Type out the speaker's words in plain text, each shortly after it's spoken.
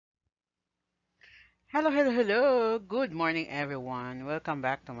Hello. Good morning, everyone. Welcome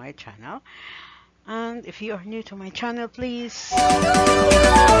back to my channel. And if you are new to my channel, please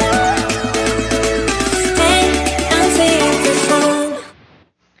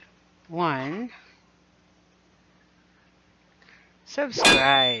one,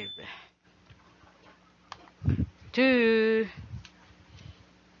 subscribe, two,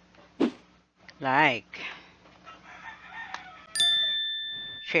 like,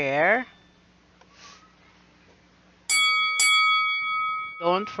 share.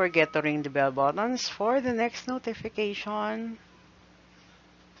 Don't forget to ring the bell buttons for the next notification.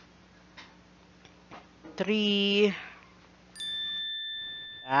 Three,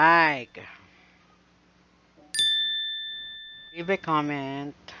 like, leave a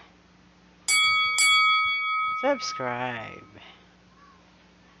comment, subscribe.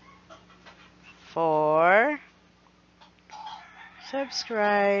 Four,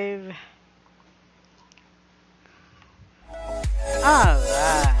 subscribe.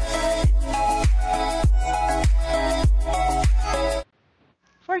 Alright.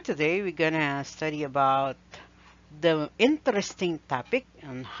 For today, we're gonna study about the interesting topic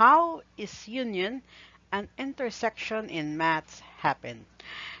on how is union and intersection in maths happen.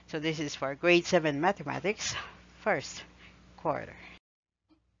 So this is for grade 7 mathematics, first quarter.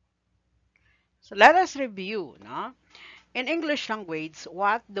 So let us review, no? In English language,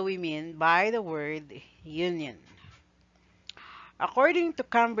 what do we mean by the word union? According to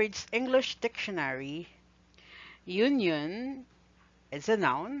Cambridge English Dictionary, union is a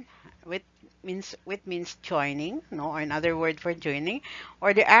noun which means joining, no, or another word for joining,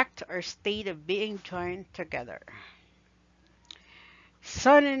 or the act or state of being joined together.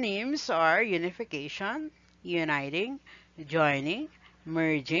 Synonyms are unification, uniting, joining,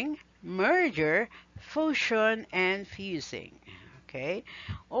 merging, merger, fusion, and fusing. Okay,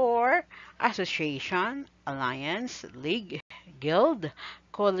 or association, alliance, league, guild,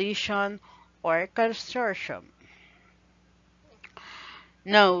 coalition, or consortium.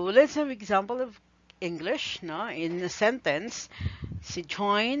 Now, let's have example of English, no? In a sentence, she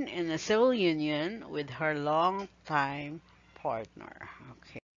joined in a civil union with her long-time partner.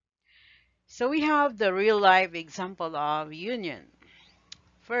 Okay. So we have the real life example of union.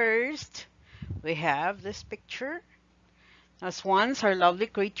 First, we have this picture. As swans are lovely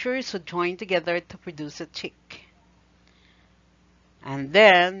creatures who join together to produce a chick. And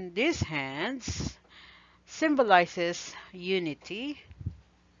then these hands symbolizes unity.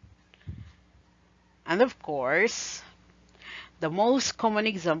 And of course, the most common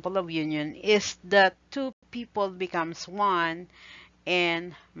example of union is that two people becomes one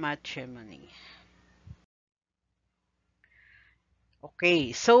in matrimony.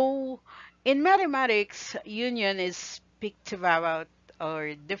 Okay, so in mathematics, union is speak about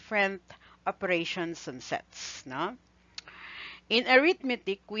or different operations and sets, no? In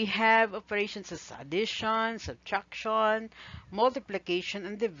arithmetic, we have operations as addition, subtraction, multiplication,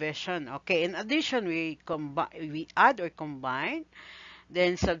 and division. Okay, in addition, we add or combine.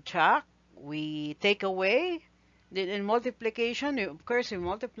 Then subtract, we take away. Then in multiplication, of course, we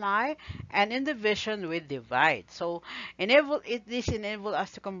multiply. And in division, we divide. So this enable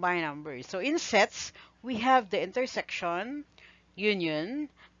us to combine numbers. So in sets, we have the intersection, union,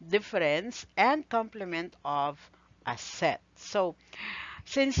 difference, and complement of a set. So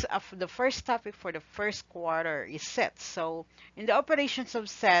since the first topic for the first quarter is sets, so in the operations of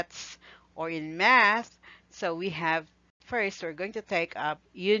sets or in math, so we have first we're going to take up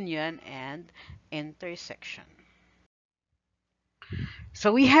union and intersection.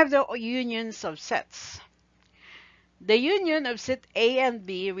 So we have the unions of sets. The union of set A and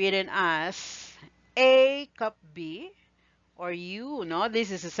B written as A cup B or U, no?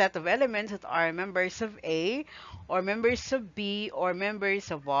 This is a set of elements that are members of A or members of B or members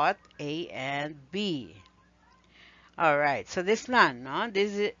of what? A and B. All right, so this one, no?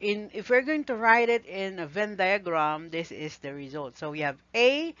 This is if we're going to write it in a Venn diagram, this is the result. So we have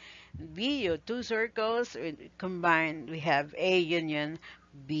A, B, you have two circles combined. We have A union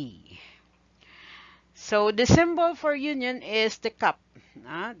B. So the symbol for union is the cup.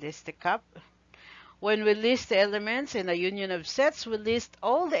 This is the cup. When we list the elements in a union of sets, we list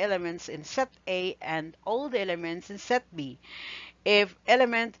all the elements in set A and all the elements in set B. If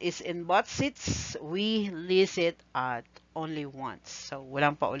element is in both sets, we list it at only once. So,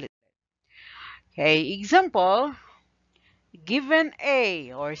 walang paulit. Okay, example, given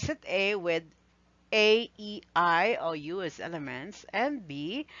A or set A with A, E, I, or U as elements, and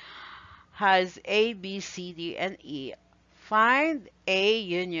B has A, B, C, D, and E. Find A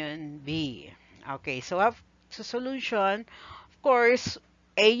union B. Okay, so the solution, of course,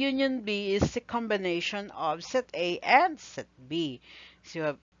 A union B is the combination of set A and set B. So you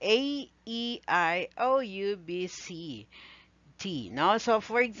have A, E, I, O, U, B, C, T. Now, so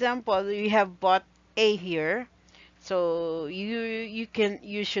for example, we have bought A here. So you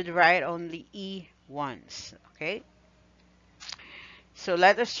should write only E once. Okay. So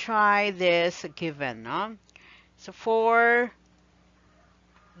let us try this given. No? So for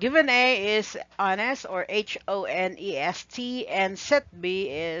given A is honest or HONEST and set B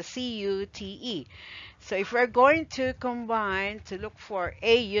is CUTE. So if we're going to combine to look for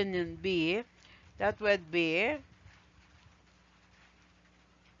A union B, that would be,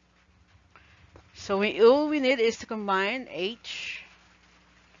 so all we need is to combine HONEST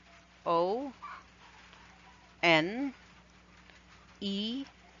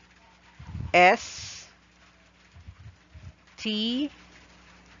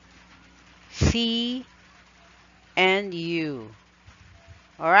and U.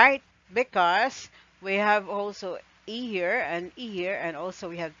 All right, because we have also E here, and also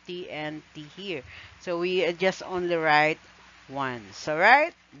we have T and T here. So we just only write once. All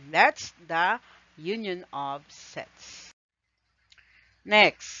right, that's the union of sets.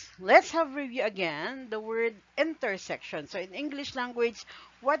 Next, let's have review again the word intersection. So in English language,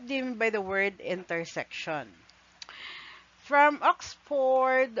 what do you mean by the word intersection? From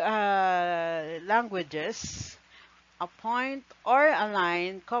Oxford languages, a point or a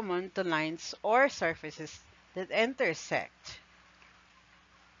line common to lines or surfaces that intersect.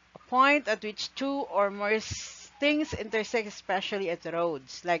 A point at which two or more things intersect, especially at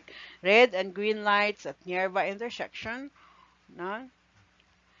roads, like red and green lights at nearby intersection. No?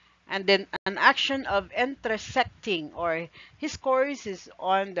 And then an action of intersecting, or his course is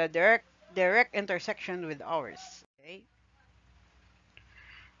on the direct intersection with ours. Okay?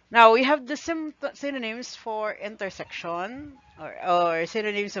 Now we have the synonyms for intersection, or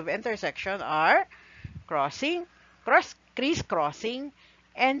synonyms of intersection are crossing, crisscrossing,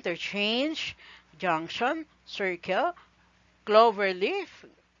 interchange, junction, circle, cloverleaf,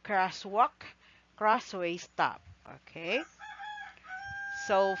 crosswalk, crossway stop. Okay.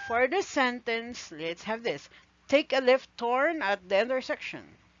 So for this sentence, let's have this. Take a left turn at the intersection.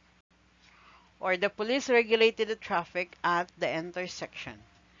 Or the police regulated the traffic at the intersection.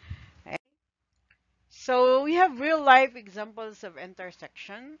 Okay. So we have real life examples of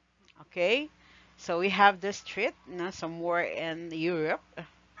intersection. Okay. So we have the street, somewhere in Europe.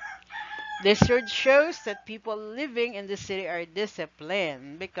 This road shows that people living in the city are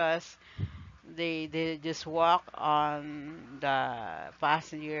disciplined because they just walk on the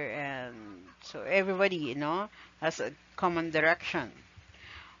passenger, and so everybody has a common direction.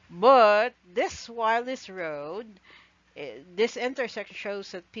 But this road, this intersection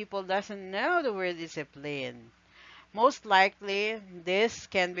shows that people doesn't know the word discipline. Most likely this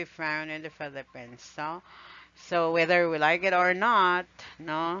can be found in the Philippines. So whether we like it or not,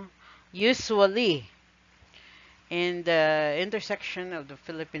 usually in the intersection of the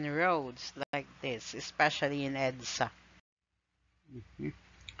Philippine roads like this, especially in EDSA. Mhm.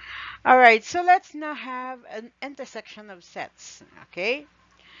 All right, so let's now have an intersection of sets. Okay,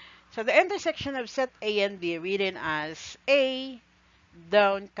 so the intersection of set A and B written as A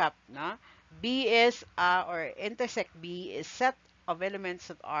down cap, no? B is or intersect B is set of elements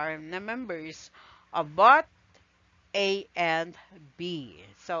that are the members of both A and B.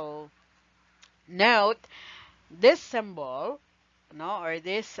 So note this symbol, or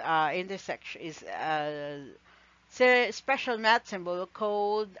this intersection is a special math symbol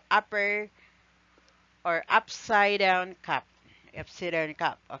called upper or upside down cap. Upside down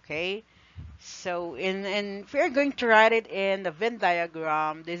cap, okay? So if we're going to write it in the Venn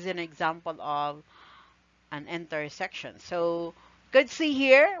diagram, this is an example of an intersection. So you could see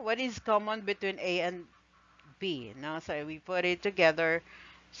here what is common between A and B. So we put it together,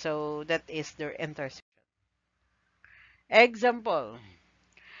 so that is their intersection. Example.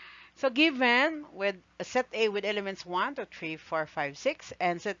 So given with a set A with elements 1, 2, 3, 4, 5, 6,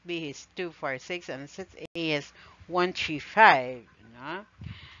 and set B is 2, 4, 6, and set A is 1, 3, 5.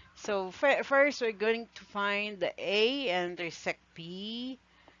 So first we're going to find the A intersect B,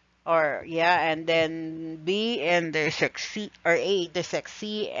 and then B intersect C, or A intersect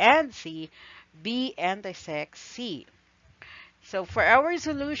C, and B intersect C. So for our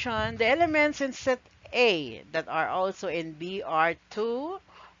solution, the elements in set A that are also in B are 2,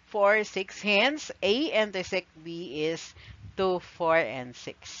 4, 6. Hence, A intersect B is 2, 4, and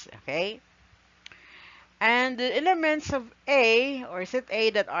 6. Okay? And the elements of A or set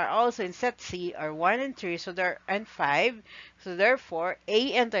A that are also in set C are 1 and 3, and 5. So therefore, A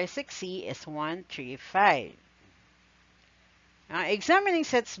intersect C is 1, 3, 5. Examining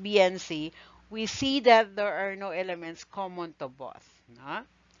sets B and C, we see that there are no elements common to both. No?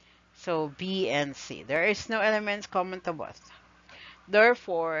 So B and C, there is no elements common to both.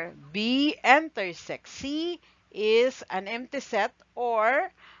 Therefore, B intersects C is an empty set,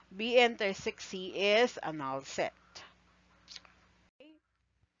 or B intersects C is a null set.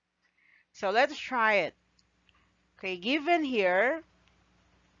 So let's try it. Okay, given here,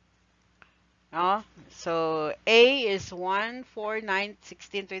 so A is 1, 4, 9,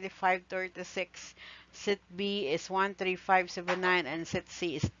 16, 25, 36. Set B is 1, 3, 5, 7, 9, and set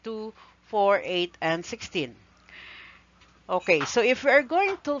C is 2, 4, 8, and 16. Okay, so if we are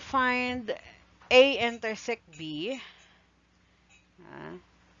going to find A intersect B,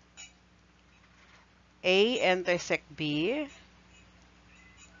 A intersect B,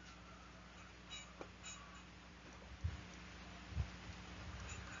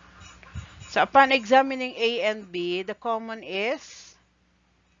 so upon examining A and B, the common is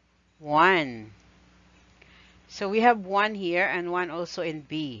 1. So we have 1 here and 1 also in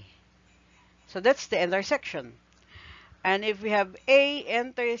B. So that's the intersection. And if we have A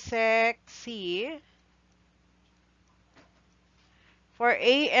intersect C, for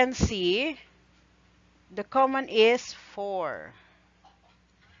A and C, the common is 4.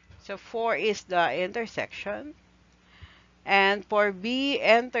 So 4 is the intersection. And for B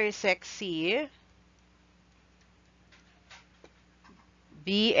intersect C,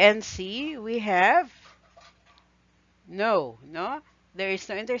 B and C, we have no, there is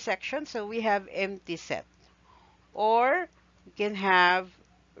no intersection, so we have empty set. Or we can have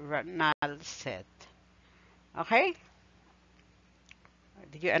null set. Okay?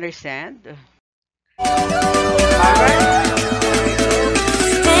 Did you understand? Alright.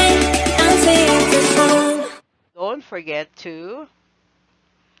 Don't forget to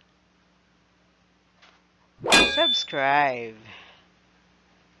subscribe.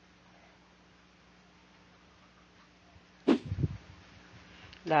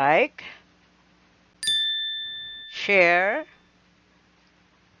 Like, share.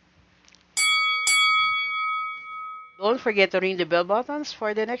 Don't forget to ring the bell buttons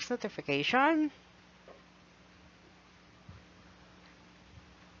for the next notification.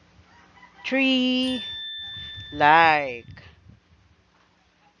 3. Like.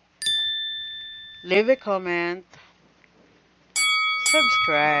 Leave a comment.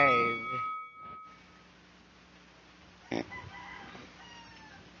 Subscribe.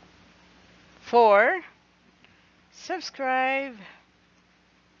 4. Subscribe.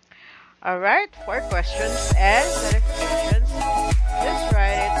 Alright, for questions and clarifications, just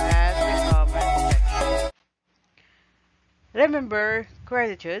write it at the comment section. Remember,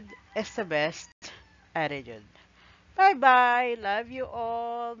 gratitude is the best attitude. Bye-bye. Love you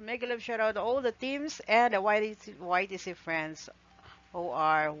all. Mega love shout out to all the teams and the YTC friends who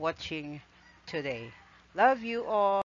are watching today. Love you all.